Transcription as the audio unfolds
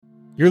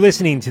You're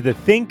listening to the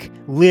Think,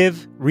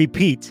 Live,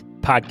 Repeat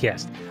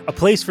podcast, a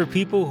place for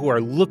people who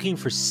are looking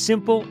for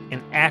simple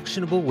and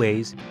actionable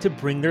ways to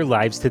bring their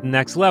lives to the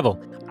next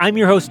level. I'm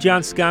your host,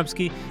 John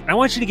Skomsky, and I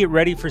want you to get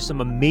ready for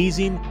some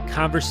amazing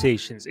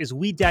conversations as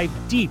we dive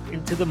deep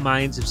into the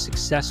minds of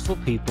successful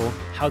people,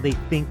 how they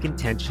think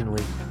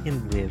intentionally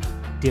and live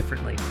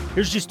differently.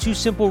 There's just two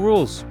simple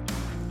rules.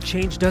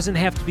 Change doesn't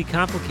have to be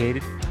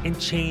complicated,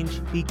 and change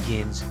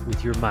begins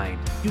with your mind.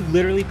 You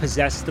literally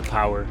possess the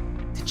power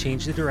to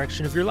change the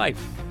direction of your life.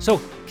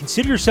 So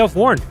consider yourself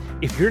warned.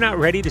 If you're not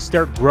ready to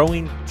start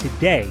growing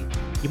today,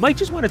 you might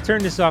just want to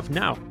turn this off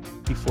now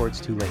before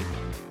it's too late.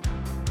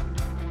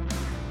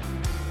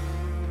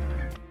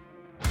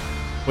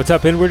 What's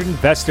up, Inward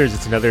Investors?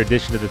 It's another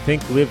edition of the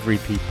Think, Live,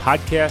 Repeat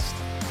podcast,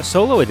 a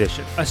solo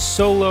edition, a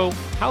solo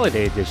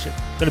holiday edition.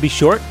 Going to be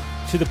short,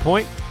 to the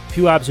point, a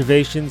few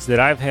observations that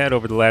I've had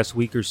over the last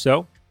week or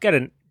so. Got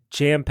a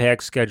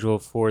jam-packed schedule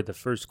for the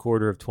first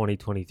quarter of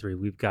 2023.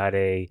 We've got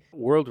a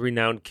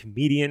world-renowned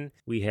comedian.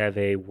 We have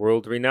a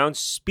world-renowned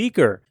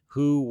speaker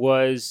who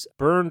was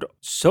burned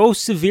so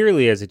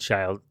severely as a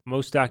child,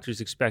 most doctors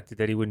expected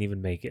that he wouldn't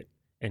even make it.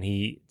 And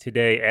he,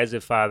 today, as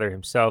a father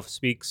himself,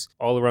 speaks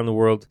all around the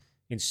world,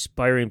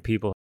 inspiring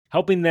people,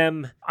 helping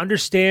them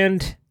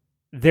understand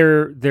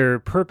their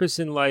purpose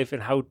in life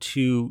and how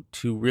to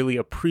really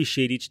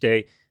appreciate each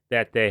day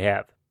that they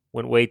have.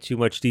 Went way too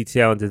much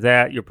detail into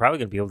that. You're probably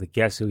going to be able to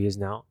guess who he is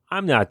now.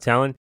 I'm not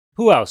telling.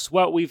 Who else?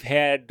 Well, we've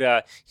had,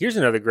 here's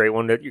another great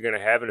one that you're going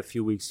to have in a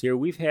few weeks here.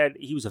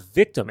 He was a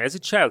victim as a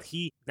child.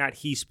 Not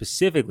he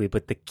specifically,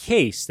 but the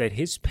case that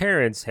his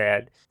parents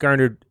had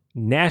garnered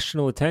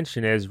national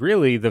attention as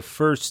really the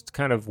first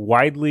kind of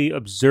widely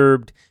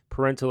observed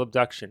parental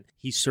abduction.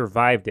 He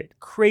survived it.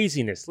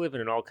 Craziness, living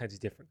in all kinds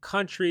of different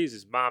countries.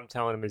 His mom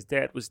telling him his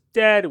dad was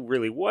dead, who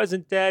really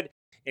wasn't dead.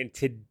 And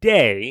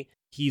today,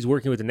 he's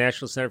working with the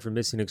National Center for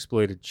Missing and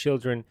Exploited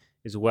Children,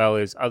 as well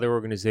as other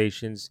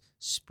organizations,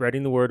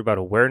 spreading the word about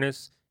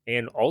awareness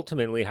and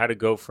ultimately how to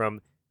go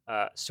from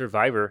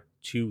survivor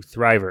to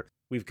thriver.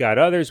 We've got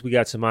others. We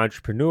got some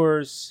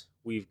entrepreneurs.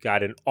 We've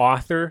got an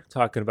author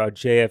talking about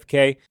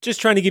JFK.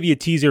 Just trying to give you a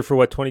teaser for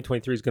what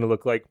 2023 is going to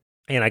look like.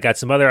 And I got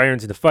some other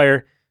irons in the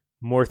fire.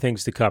 More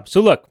things to come.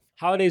 So look,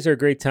 holidays are a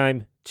great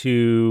time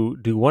to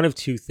do one of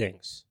two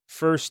things.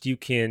 First, you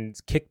can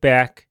kick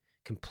back,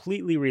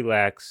 completely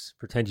relax,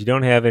 pretend you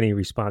don't have any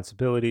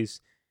responsibilities,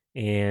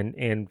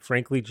 and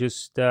frankly,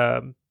 just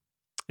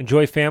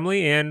enjoy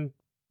family and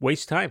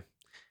waste time.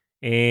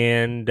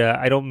 And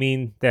I don't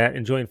mean that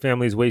enjoying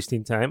family is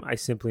wasting time. I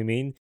simply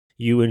mean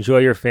you enjoy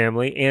your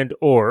family and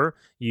or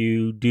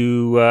you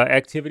do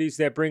activities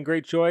that bring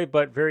great joy,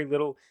 but very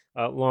little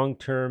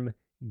long-term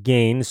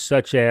gains,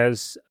 such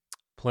as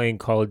playing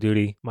Call of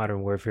Duty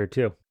Modern Warfare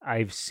 2.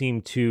 I've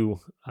seemed to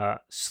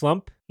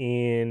slump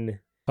in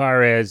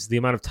far as the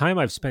amount of time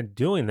I've spent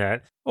doing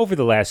that over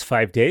the last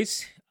 5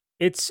 days.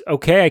 It's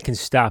okay. I can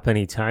stop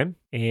anytime,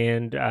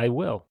 and I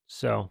will.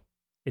 So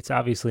it's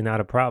obviously not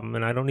a problem,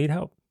 and I don't need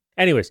help.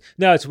 Anyways,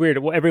 no, it's weird.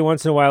 Every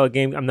once in a while,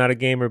 I'm not a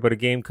gamer, but a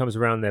game comes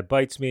around that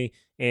bites me,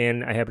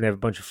 and I happen to have a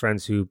bunch of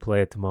friends who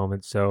play at the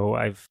moment, so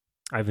I've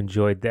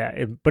enjoyed that.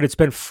 But it's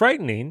been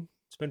frightening.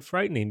 It's been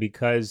frightening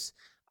because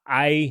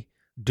I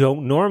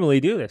don't normally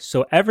do this.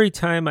 So every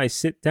time I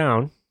sit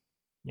down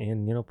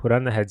and, put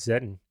on the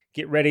headset and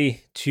get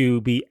ready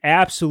to be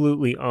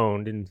absolutely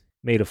owned and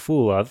made a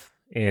fool of,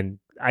 and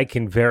I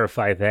can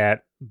verify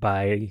that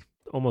by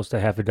almost a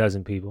half a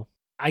dozen people,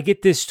 I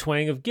get this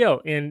twang of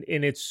guilt. And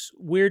it's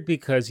weird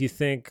because you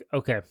think,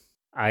 okay,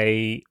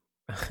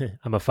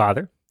 I'm a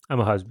father, I'm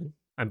a husband,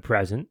 I'm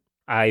present,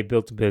 I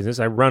built a business,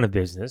 I run a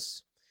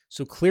business.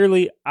 So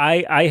clearly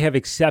I have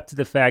accepted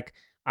the fact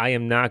I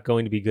am not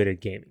going to be good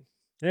at gaming.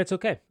 And that's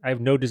okay. I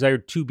have no desire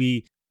to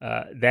be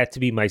that to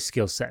be my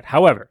skill set.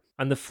 However,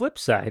 on the flip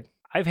side,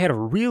 I've had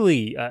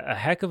a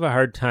heck of a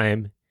hard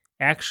time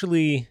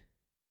actually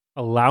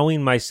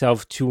allowing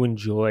myself to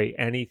enjoy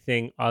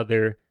anything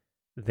other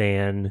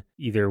than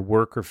either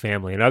work or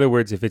family. In other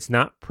words, if it's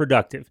not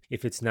productive,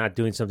 if it's not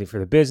doing something for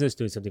the business,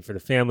 doing something for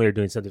the family, or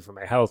doing something for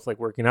my health, like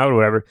working out or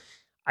whatever,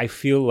 I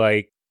feel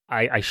like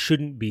I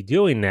shouldn't be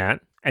doing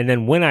that. And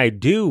then when I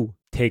do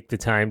take the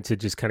time to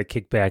just kind of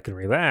kick back and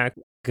relax,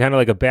 kind of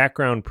like a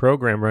background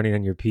program running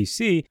on your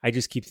PC, I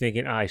just keep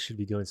thinking, I should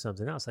be doing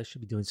something else. I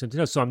should be doing something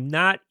else. So I'm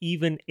not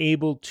even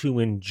able to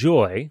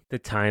enjoy the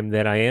time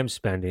that I am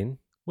spending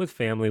with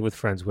family, with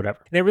friends, whatever.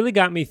 And it really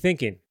got me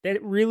thinking that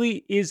it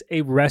really is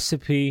a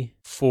recipe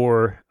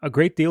for a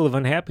great deal of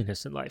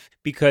unhappiness in life.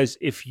 Because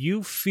if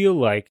you feel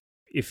like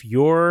if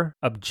your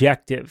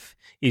objective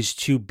is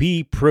to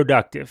be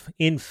productive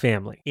in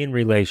family, in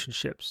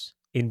relationships,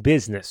 in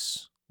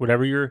business,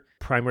 whatever your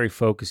primary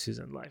focus is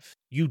in life,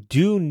 you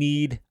do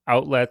need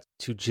outlets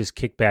to just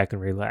kick back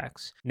and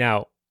relax.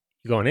 Now,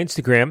 you go on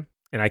Instagram,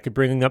 and I could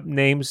bring up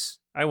names.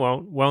 I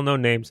won't.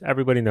 Well-known names.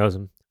 Everybody knows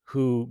them.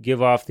 Who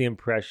give off the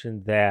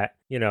impression that,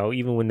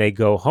 even when they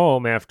go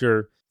home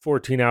after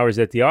 14 hours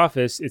at the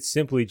office. It's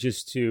simply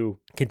just to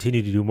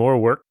continue to do more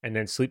work and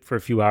then sleep for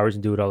a few hours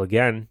and do it all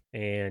again.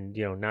 And,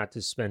 not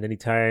to spend any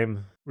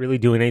time really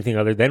doing anything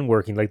other than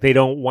working. Like they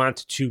don't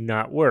want to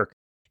not work.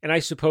 And I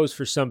suppose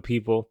for some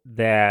people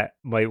that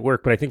might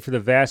work, but I think for the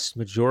vast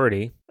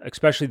majority,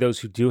 especially those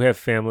who do have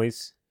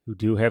families, who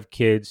do have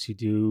kids, who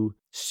do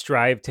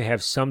strive to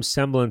have some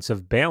semblance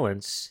of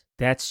balance,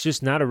 that's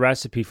just not a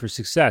recipe for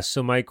success.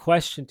 So my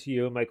question to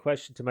you, my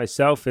question to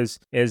myself is,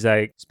 as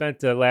I spent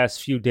the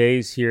last few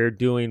days here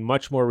doing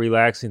much more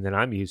relaxing than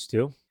I'm used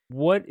to,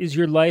 what is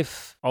your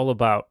life all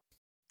about?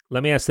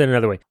 Let me ask that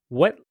another way.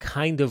 What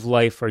kind of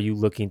life are you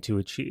looking to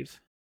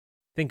achieve?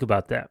 Think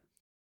about that.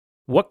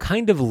 What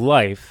kind of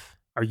life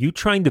are you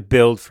trying to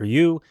build for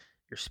you,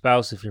 your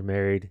spouse if you're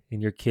married,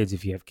 and your kids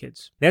if you have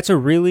kids? That's a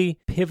really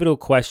pivotal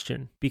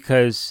question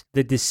because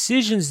the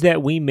decisions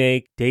that we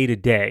make day to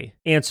day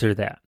answer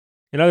that.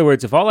 In other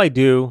words, if all I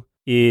do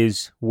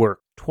is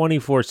work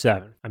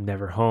 24/7, I'm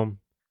never home,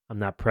 I'm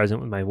not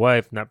present with my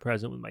wife, not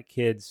present with my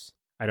kids,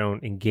 I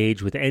don't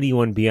engage with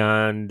anyone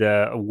beyond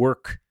a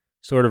work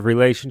sort of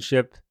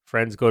relationship,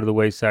 friends go to the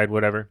wayside,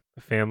 whatever,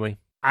 a family,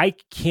 I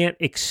can't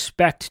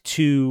expect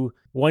to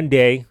one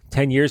day,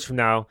 10 years from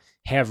now,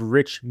 have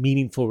rich,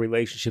 meaningful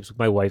relationships with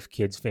my wife,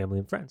 kids, family,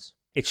 and friends.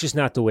 It's just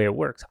not the way it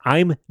works.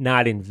 I'm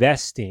not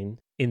investing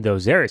in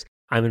those areas.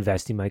 I'm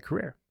investing in my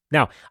career.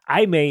 Now,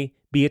 I may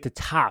be at the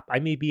top. I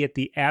may be at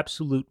the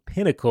absolute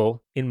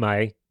pinnacle in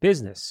my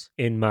business,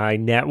 in my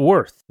net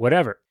worth,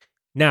 whatever.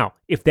 Now,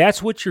 if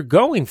that's what you're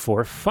going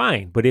for,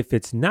 fine. But if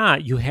it's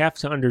not, you have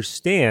to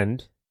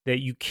understand that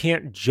you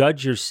can't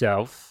judge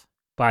yourself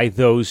by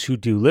those who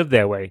do live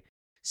that way.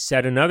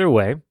 Said another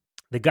way,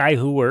 the guy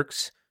who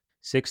works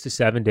 6 to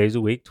 7 days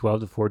a week,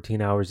 12 to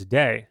 14 hours a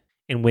day,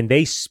 and when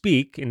they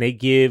speak and they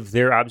give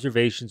their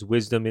observations,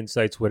 wisdom,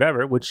 insights,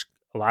 whatever, which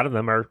a lot of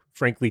them are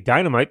frankly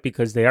dynamite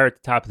because they are at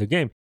the top of the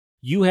game,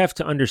 you have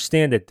to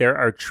understand that there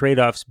are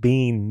trade-offs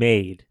being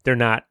made. They're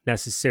not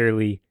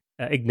necessarily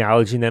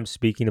acknowledging them,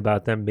 speaking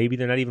about them. Maybe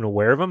they're not even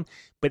aware of them,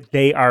 but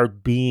they are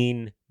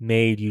being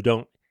made. You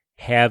don't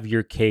have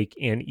your cake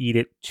and eat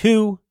it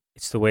too.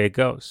 It's the way it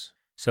goes.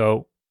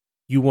 So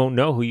you won't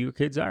know who your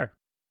kids are.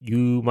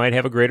 You might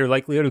have a greater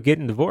likelihood of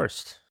getting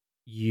divorced.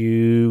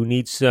 You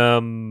need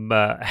some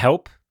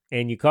help,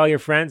 and you call your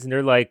friends, and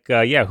they're like,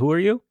 yeah, who are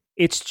you?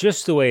 It's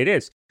just the way it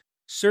is.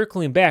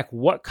 Circling back,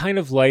 what kind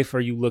of life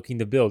are you looking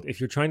to build? If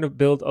you're trying to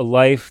build a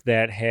life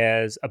that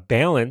has a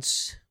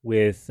balance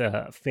with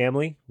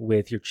family,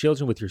 with your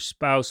children, with your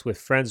spouse, with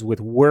friends,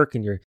 with work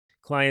and your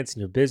clients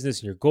and your business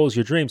and your goals,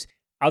 your dreams,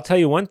 I'll tell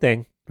you one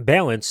thing,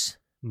 balance,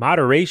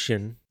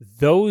 moderation,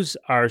 those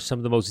are some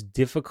of the most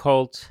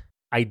difficult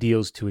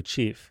ideals to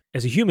achieve.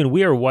 As a human,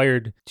 we are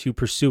wired to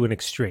pursue an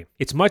extreme.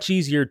 It's much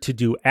easier to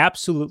do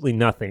absolutely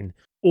nothing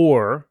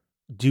or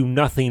do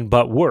nothing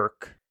but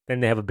work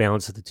than to have a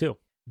balance of the two.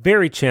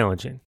 Very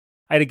challenging.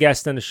 I had a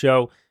guest on the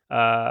show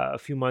a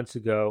few months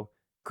ago,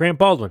 Grant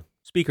Baldwin,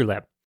 Speaker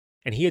Lab,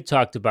 and he had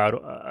talked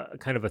about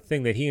kind of a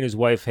thing that he and his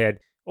wife had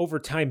over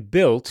time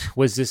built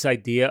was this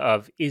idea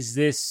of, is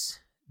this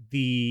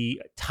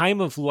the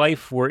time of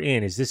life we're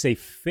in? Is this a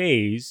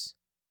phase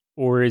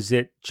or is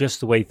it just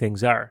the way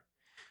things are?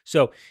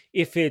 So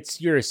if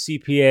you're a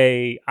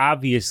CPA,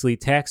 obviously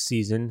tax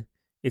season,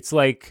 it's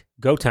like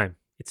go time.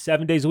 It's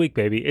 7 days a week,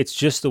 baby. It's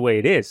just the way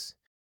it is.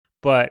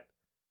 But,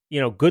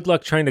 good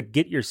luck trying to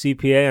get your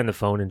CPA on the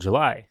phone in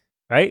July,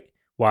 right?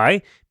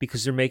 Why?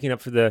 Because they're making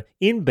up for the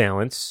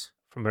imbalance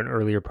from an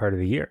earlier part of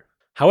the year.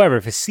 However,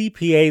 if a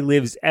CPA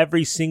lives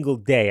every single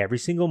day, every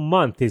single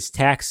month is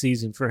tax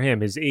season for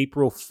him, is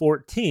April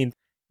 14th,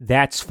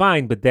 that's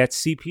fine, but that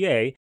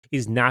CPA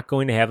is not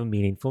going to have a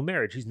meaningful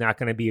marriage. He's not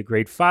going to be a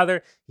great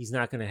father. He's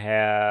not going to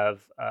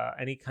have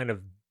any kind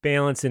of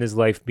balance in his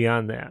life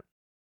beyond that.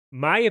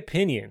 My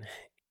opinion,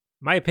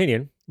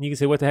 and you can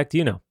say, what the heck do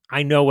you know?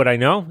 I know what I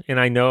know, and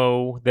I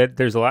know that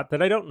there's a lot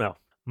that I don't know.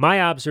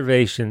 My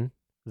observation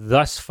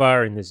thus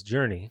far in this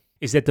journey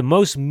is that the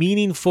most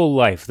meaningful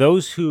life,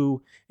 those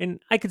who,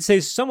 and I could say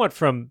somewhat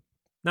from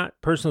not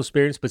personal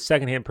experience, but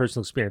secondhand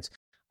personal experience,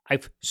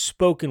 I've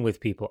spoken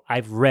with people,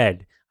 I've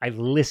read, I've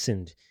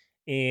listened,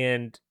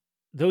 and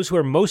those who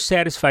are most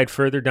satisfied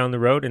further down the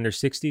road in their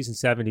 60s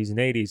and 70s and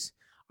 80s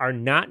are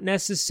not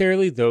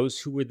necessarily those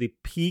who were the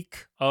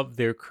peak of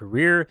their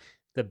career,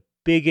 the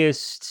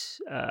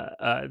biggest,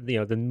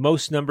 the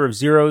most number of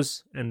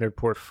zeros in their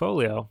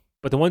portfolio,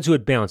 but the ones who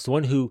had balance,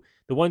 the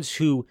ones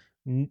who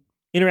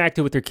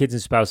interacted with their kids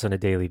and spouse on a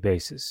daily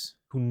basis,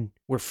 who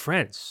were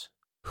friends,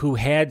 who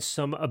had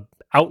some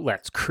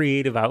outlets,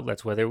 creative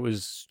outlets, whether it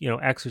was,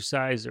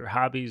 exercise or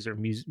hobbies or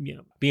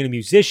being a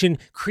musician,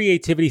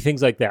 creativity,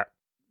 things like that.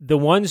 The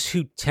ones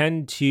who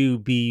tend to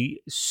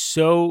be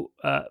so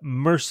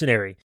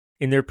mercenary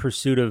in their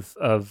pursuit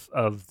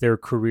of their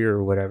career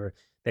or whatever,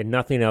 that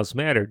nothing else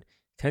mattered,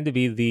 tend to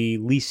be the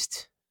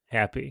least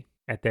happy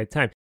at that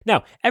time.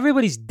 Now,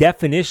 everybody's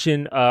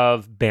definition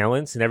of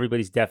balance and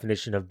everybody's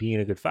definition of being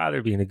a good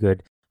father, being a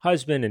good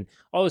husband, and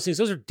all those things,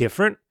 those are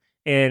different.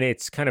 And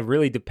it's kind of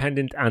really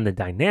dependent on the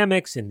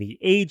dynamics and the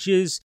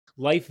ages.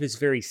 life is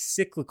very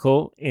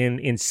cyclical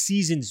and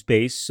seasons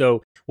based.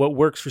 So what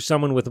works for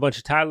someone with a bunch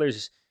of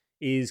toddlers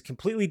is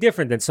completely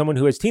different than someone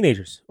who has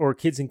teenagers or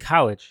kids in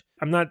college.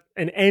 I'm not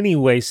in any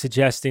way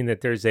suggesting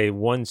that there's a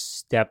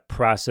one-step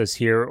process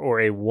here or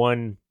a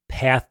one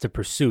path to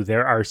pursue.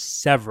 There are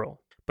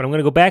several. But I'm going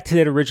to go back to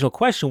that original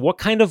question. What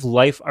kind of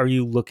life are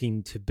you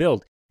looking to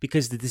build?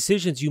 Because the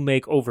decisions you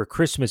make over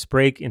Christmas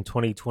break in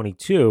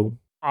 2022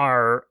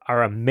 are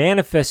a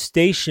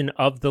manifestation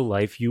of the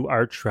life you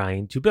are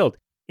trying to build.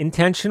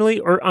 Intentionally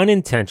or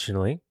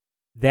unintentionally,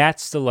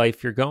 that's the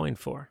life you're going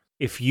for.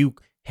 If you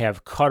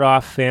have cut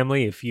off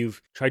family, if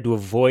you've tried to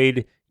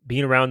avoid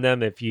being around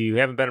them, if you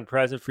haven't been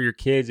present for your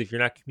kids, if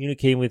you're not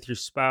communicating with your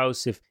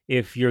spouse,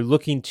 if you're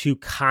looking to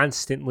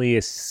constantly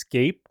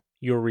escape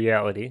your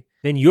reality,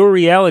 then your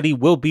reality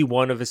will be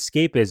one of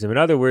escapism. In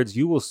other words,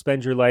 you will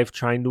spend your life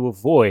trying to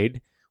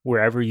avoid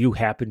wherever you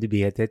happen to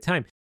be at that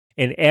time.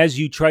 And as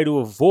you try to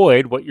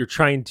avoid what you're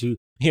trying to,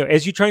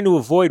 as you're trying to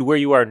avoid where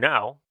you are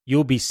now,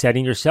 you'll be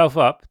setting yourself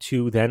up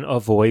to then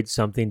avoid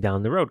something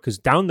down the road. Because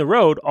down the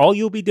road, all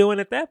you'll be doing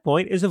at that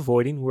point is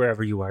avoiding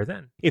wherever you are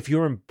then. If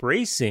you're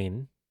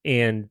embracing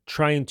and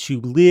trying to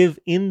live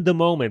in the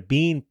moment,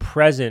 being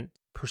present,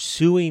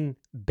 pursuing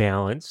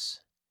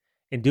balance,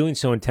 and doing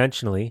so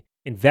intentionally,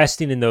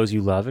 investing in those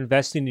you love,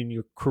 investing in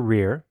your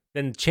career,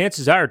 then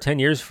chances are 10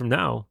 years from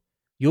now,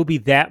 you'll be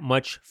that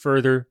much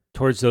further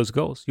towards those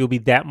goals. You'll be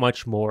that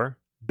much more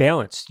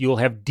balanced. You'll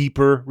have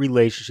deeper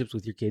relationships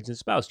with your kids and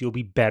spouse. You'll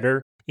be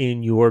better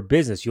in your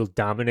business. You'll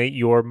dominate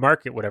your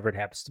market, whatever it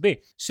happens to be.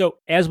 So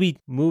as we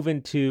move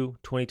into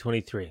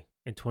 2023,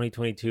 and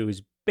 2022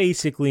 is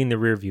basically in the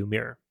rearview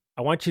mirror,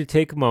 I want you to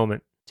take a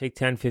moment, take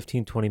 10,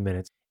 15, 20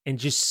 minutes, and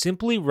just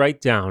simply write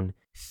down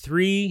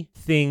 3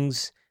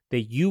 things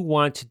that you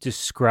want to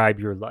describe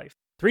your life.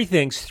 3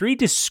 things, 3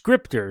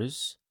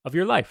 descriptors of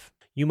your life.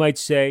 You might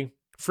say,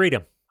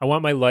 freedom. I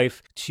want my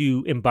life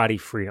to embody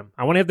freedom.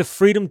 I want to have the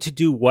freedom to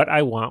do what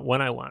I want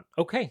when I want.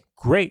 Okay,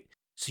 great.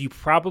 So you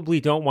probably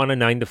don't want a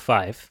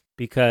 9-to-5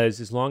 because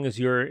as long as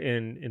you're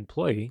an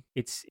employee,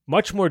 it's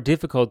much more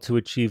difficult to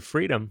achieve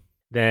freedom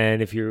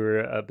than if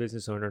you're a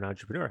business owner and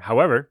entrepreneur.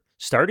 However,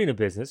 starting a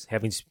business,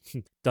 having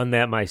done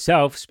that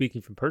myself,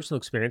 speaking from personal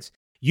experience,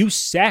 you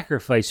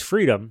sacrifice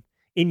freedom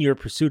in your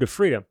pursuit of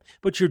freedom,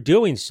 but you're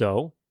doing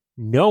so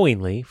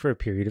knowingly for a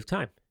period of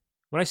time.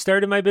 When I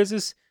started my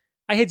business,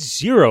 I had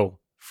 0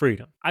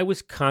 freedom. I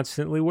was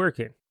constantly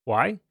working.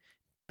 Why?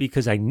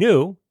 Because I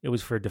knew it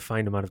was for a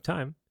defined amount of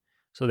time,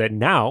 so that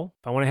now,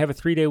 if I want to have a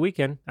 3-day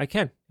weekend, I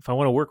can. If I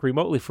want to work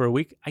remotely for a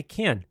week, I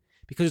can,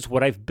 because it's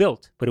what I've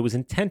built, but it was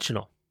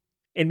intentional.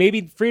 And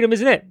maybe freedom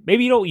isn't it.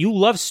 Maybe you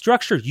love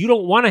structure. You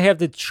don't want to have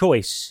the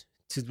choice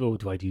to, oh,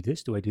 do I do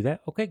this? Do I do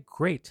that? Okay,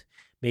 great.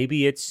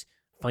 Maybe it's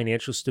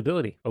financial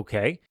stability.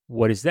 Okay,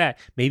 what is that?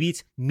 Maybe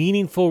it's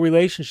meaningful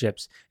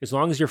relationships. As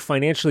long as you're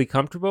financially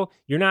comfortable,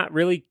 you're not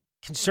really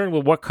concerned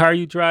with what car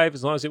you drive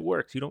as long as it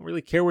works. You don't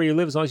really care where you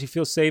live as long as you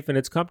feel safe and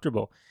it's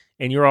comfortable.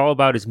 And you're all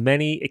about as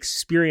many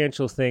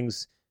experiential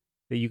things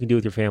that you can do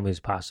with your family as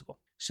possible.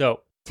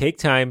 So take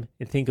time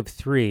and think of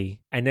 3,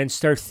 and then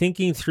start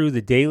thinking through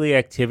the daily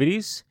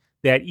activities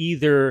that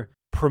either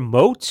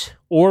promote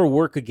or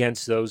work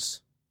against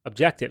those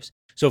objectives.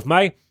 So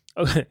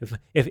if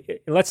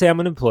let's say I'm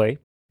an employee,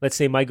 let's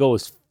say my goal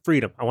is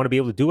freedom. I want to be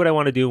able to do what I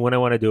want to do when I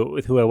want to do it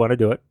with who I want to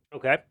do it.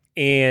 Okay.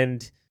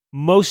 And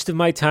most of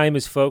my time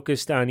is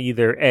focused on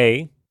either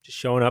A, just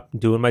showing up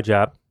and doing my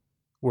job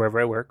wherever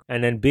I work,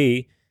 and then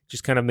B,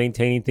 just kind of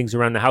maintaining things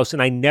around the house.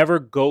 And I never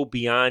go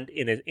beyond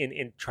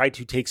and try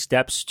to take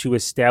steps to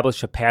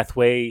establish a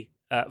pathway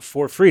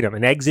for freedom,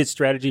 an exit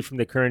strategy from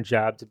the current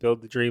job to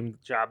build the dream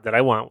job that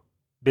I want,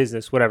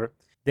 business, whatever.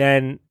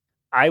 Then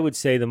I would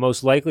say the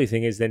most likely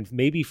thing is then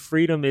maybe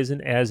freedom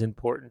isn't as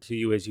important to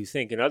you as you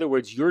think. In other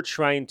words, you're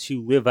trying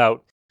to live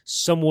out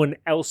someone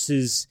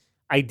else's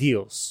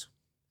ideals,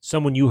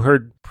 someone you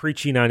heard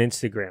preaching on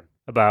Instagram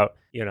about,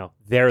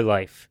 their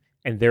life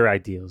and their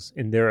ideals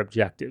and their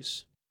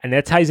objectives. And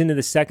that ties into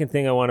the second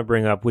thing I want to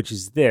bring up, which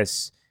is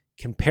this: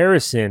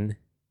 comparison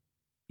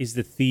is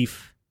the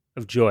thief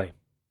of joy.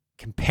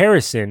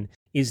 Comparison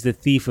is the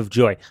thief of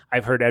joy.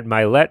 I've heard Ed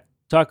Mylett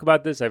talk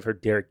about this. I've heard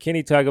Derek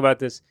Kinney talk about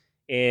this.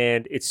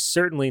 And it's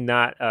certainly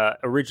not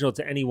original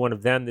to any one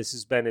of them. This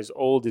has been as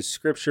old as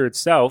Scripture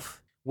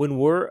itself. When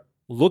we're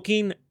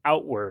looking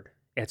outward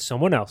at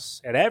someone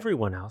else, at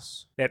everyone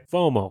else, that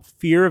FOMO,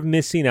 fear of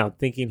missing out,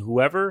 thinking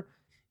whoever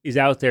is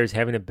out there is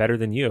having it better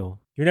than you,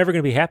 you're never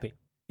going to be happy.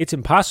 It's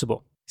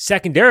impossible.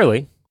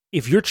 Secondarily,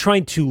 if you're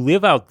trying to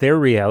live out their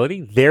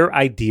reality, their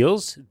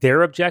ideals,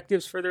 their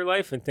objectives for their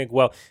life, and think,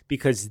 well,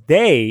 because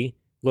they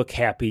look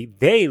happy,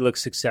 they look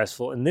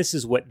successful, and this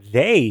is what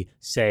they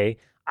say,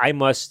 I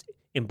must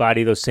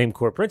embody those same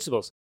core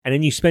principles. And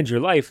then you spend your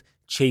life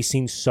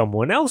chasing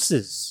someone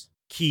else's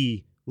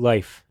key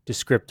life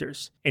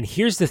descriptors. And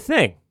here's the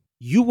thing: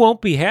 you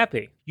won't be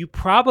happy. You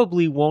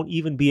probably won't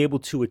even be able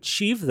to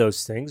achieve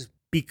those things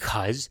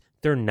because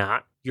they're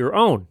not your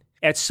own.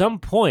 At some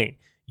point,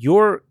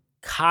 your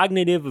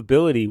cognitive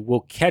ability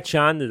will catch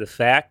on to the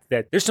fact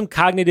that there's some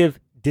cognitive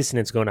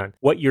dissonance going on.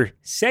 What you're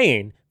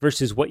saying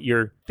versus what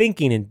you're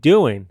thinking and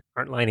doing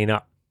aren't lining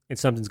up, and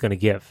something's going to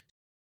give.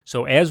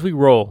 So as we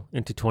roll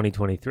into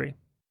 2023,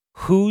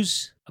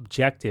 whose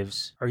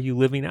objectives are you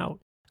living out?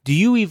 Do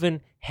you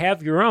even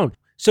have your own?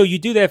 So you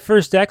do that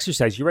first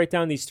exercise. You write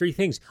down these 3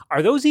 things.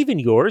 Are those even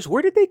yours?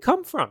 Where did they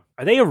come from?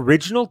 Are they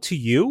original to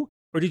you?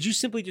 Or did you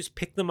simply just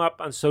pick them up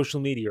on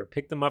social media or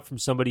pick them up from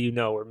somebody you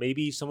know, or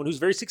maybe someone who's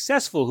very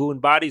successful who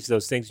embodies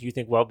those things? You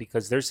think, well,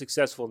 because they're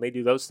successful and they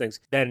do those things,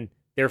 then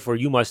therefore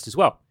you must as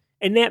well.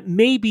 And that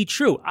may be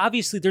true.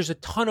 Obviously, there's a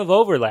ton of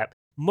overlap.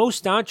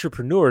 Most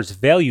entrepreneurs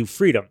value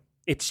freedom.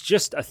 It's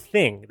just a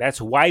thing. That's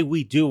why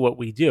we do what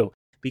we do,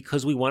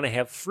 because we want to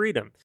have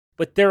freedom.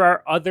 But there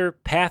are other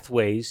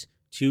pathways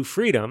to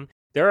freedom.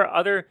 There are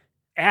other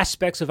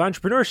aspects of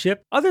entrepreneurship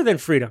other than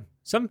freedom.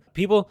 Some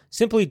people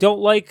simply don't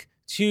like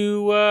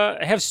to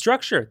have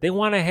structure. They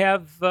want to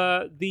have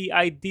the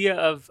idea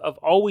of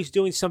always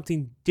doing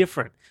something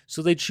different.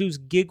 So they choose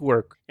gig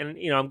work. And,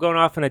 I'm going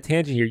off on a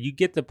tangent here. You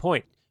get the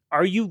point.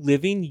 Are you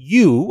living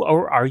you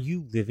or are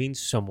you living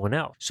someone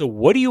else? So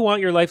what do you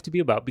want your life to be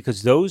about?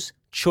 Because those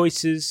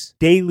choices,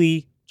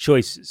 daily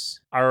choices,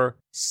 are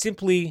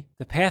simply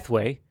the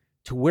pathway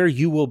to where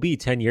you will be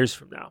 10 years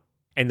from now.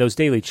 And those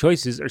daily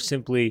choices are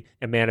simply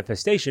a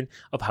manifestation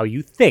of how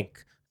you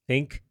think.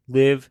 Think,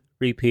 live,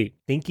 repeat.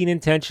 Thinking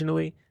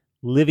intentionally,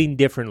 living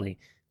differently.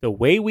 The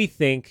way we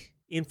think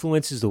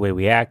influences the way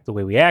we act. The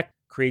way we act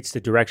creates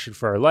the direction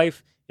for our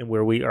life and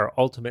where we are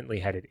ultimately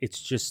headed. I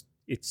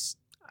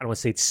don't want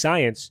to say it's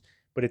science,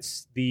 but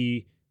it's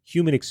the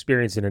human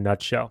experience in a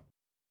nutshell.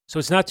 So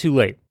it's not too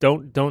late.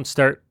 Don't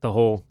start the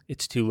whole,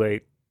 it's too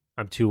late,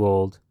 I'm too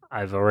old,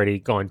 I've already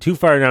gone too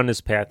far down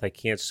this path, I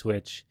can't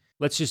switch.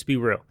 Let's just be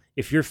real.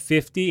 If you're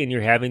 50 and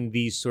you're having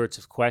these sorts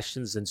of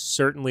questions, then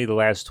certainly the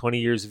last 20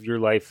 years of your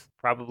life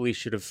probably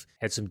should have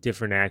had some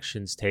different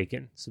actions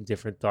taken, some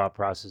different thought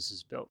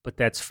processes built. But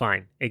that's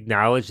fine.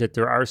 Acknowledge that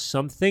there are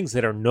some things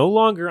that are no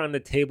longer on the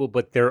table,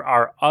 but there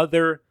are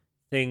other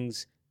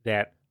things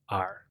that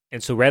are.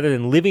 And so rather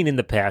than living in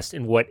the past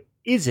and what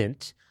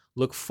isn't,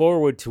 look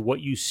forward to what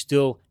you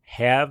still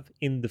have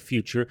in the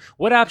future.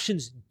 What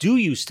options do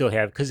you still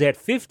have? Because at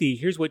 50,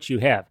 here's what you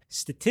have.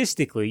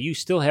 Statistically, you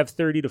still have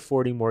 30 to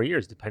 40 more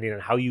years, depending on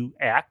how you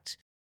act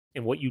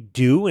and what you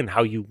do and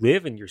how you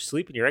live and your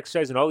sleep and your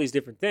exercise and all these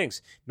different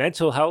things.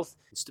 Mental health,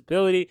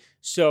 stability.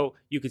 So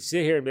you could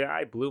sit here and be,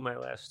 I blew my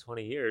last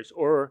 20 years.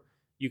 Or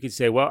you could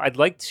say, well, I'd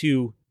like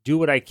to do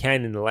what I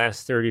can in the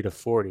last 30 to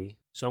 40.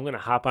 So I'm going to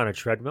hop on a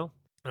treadmill.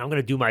 And I'm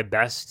going to do my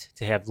best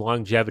to have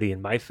longevity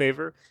in my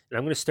favor. And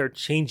I'm going to start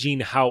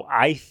changing how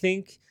I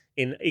think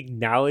and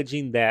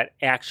acknowledging that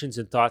actions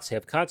and thoughts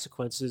have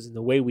consequences. And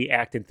the way we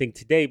act and think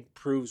today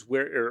proves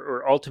where,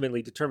 or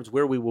ultimately determines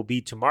where we will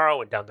be tomorrow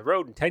and down the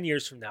road and 10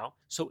 years from now.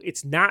 So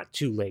it's not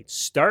too late.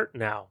 Start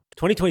now.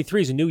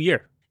 2023 is a new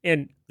year.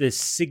 And the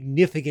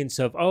significance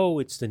of,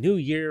 it's the new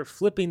year,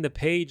 flipping the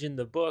page in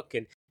the book,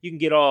 and you can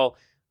get all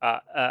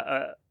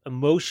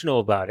emotional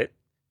about it.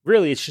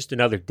 Really, it's just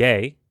another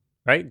day,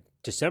 right?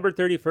 December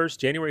 31st,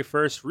 January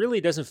 1st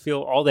really doesn't feel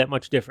all that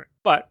much different.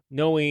 But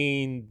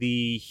knowing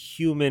the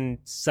human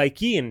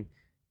psyche and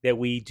that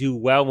we do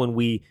well when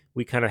we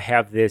kind of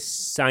have this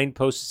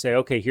signpost to say,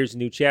 okay, here's a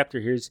new chapter.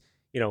 Here's,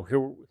 here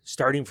we're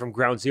starting from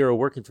ground zero,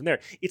 working from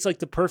there. It's like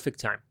the perfect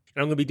time.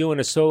 And I'm going to be doing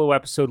a solo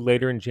episode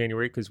later in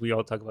January because we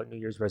all talk about New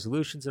Year's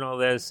resolutions and all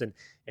this and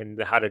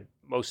how to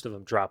most of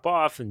them drop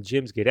off and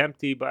gyms get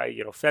empty by,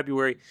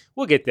 February.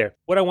 We'll get there.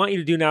 What I want you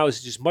to do now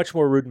is just much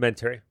more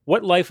rudimentary.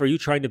 What life are you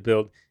trying to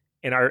build?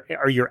 And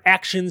are your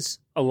actions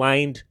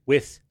aligned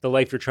with the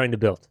life you're trying to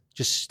build?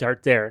 Just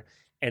start there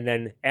and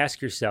then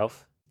ask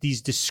yourself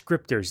these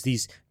descriptors,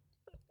 these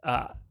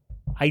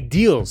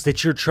ideals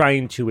that you're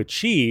trying to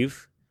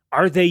achieve,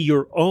 are they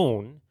your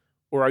own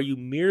or are you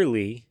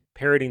merely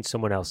parroting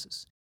someone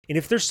else's? And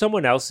if there's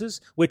someone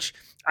else's, which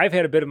I've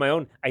had a bit of my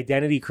own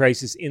identity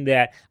crisis in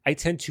that I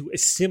tend to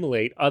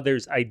assimilate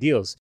others'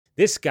 ideals.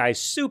 This guy's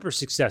super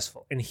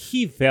successful and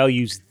he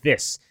values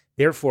this.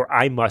 Therefore,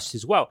 I must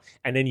as well.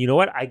 And then you know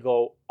what? I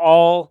go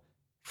all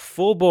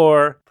full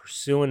bore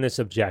pursuing this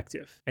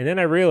objective. And then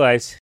I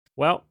realize,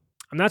 well,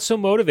 I'm not so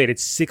motivated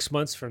 6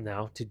 months from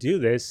now to do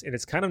this. And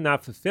it's kind of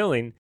not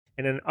fulfilling.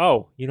 And then,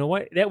 you know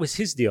what? That was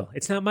his deal.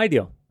 It's not my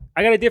deal.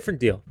 I got a different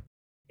deal.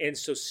 And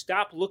so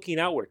stop looking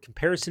outward.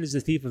 Comparison is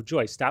the thief of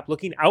joy. Stop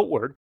looking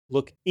outward.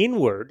 Look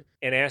inward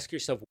and ask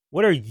yourself,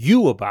 what are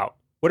you about?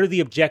 What are the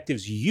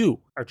objectives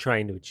you are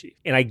trying to achieve?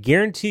 And I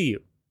guarantee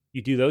you,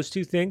 you do those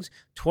two things,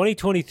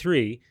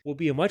 2023 will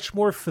be a much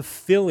more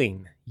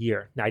fulfilling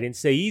year. Now, I didn't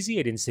say easy.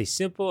 I didn't say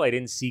simple. I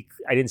didn't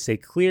say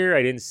clear.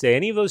 I didn't say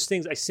any of those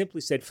things. I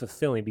simply said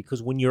fulfilling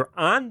because when you're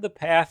on the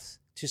path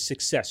to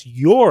success,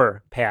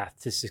 your path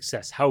to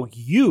success, how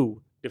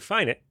you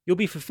define it, you'll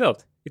be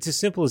fulfilled. It's as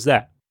simple as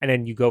that. And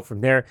then you go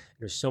from there.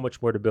 There's so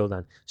much more to build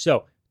on.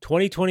 So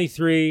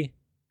 2023,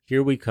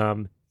 here we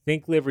come.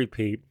 Think, live,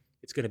 repeat.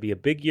 It's going to be a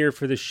big year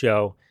for the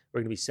show.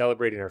 We're going to be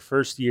celebrating our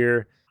first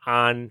year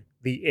on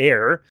the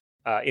air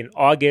in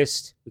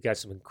August. We got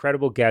some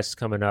incredible guests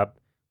coming up.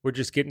 We're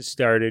just getting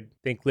started.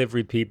 Think, live,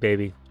 repeat,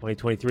 baby.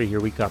 2023, here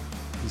we come.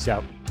 Peace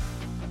out.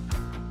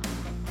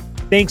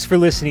 Thanks for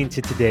listening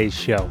to today's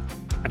show.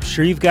 I'm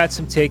sure you've got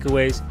some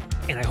takeaways,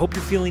 and I hope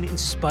you're feeling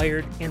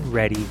inspired and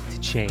ready to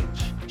change.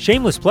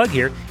 Shameless plug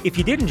here. If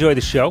you did enjoy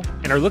the show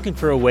and are looking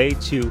for a way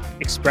to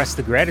express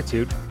the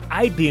gratitude,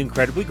 I'd be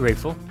incredibly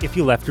grateful if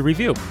you left a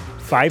review.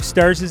 5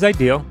 stars is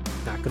ideal,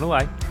 not going to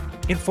lie,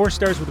 and 4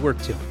 stars would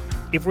work too.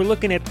 If we're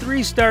looking at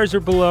 3 stars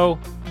or below,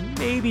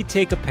 maybe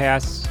take a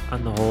pass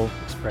on the whole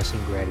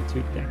expressing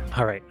gratitude thing.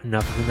 All right,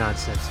 enough of the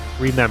nonsense.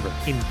 Remember,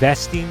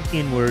 investing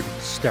inward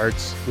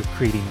starts with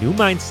creating new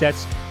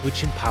mindsets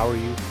which empower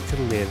you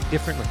to live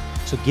differently.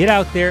 So get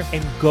out there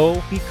and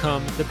go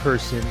become the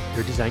person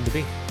you're designed to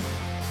be.